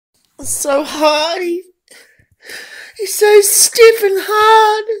So hard. He's so stiff and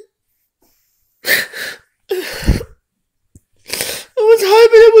hard. I was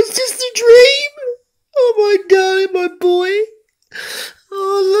hoping it was just a dream. Oh, my darling, my boy.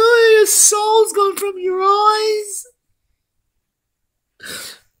 Oh, look, your soul's gone from your eyes.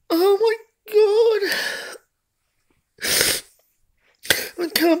 Oh, my God. I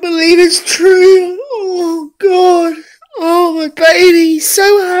can't believe it's true. Oh, God. Oh, my baby.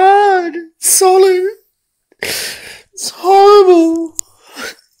 So hard. Solid. It's horrible.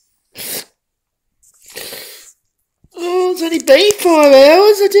 Oh, it's only been 5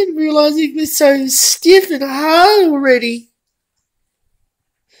 hours. I didn't realise it was so stiff and hard already.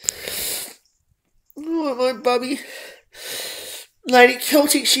 Oh, my bubby. Lady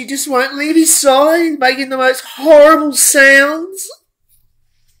Celtic, she just won't leave his side, making the most horrible sounds.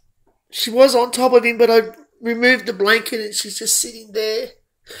 She was on top of him, but I removed the blanket and she's just sitting there.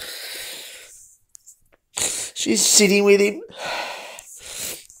 She's sitting with him.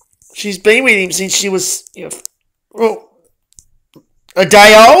 She's been with him since she was, a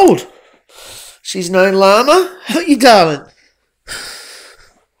day old. She's known Larma. How are you, darling?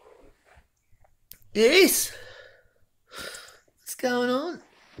 Yes. What's going on?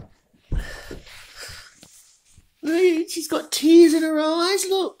 Look, she's got tears in her eyes,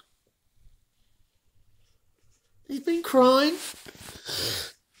 look. She's been crying.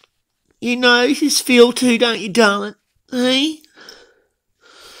 You know you feel too, don't you, darling? Hey?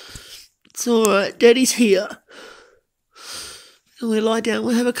 It's alright, Daddy's here. And we'll lie down,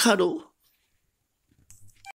 we'll have a cuddle.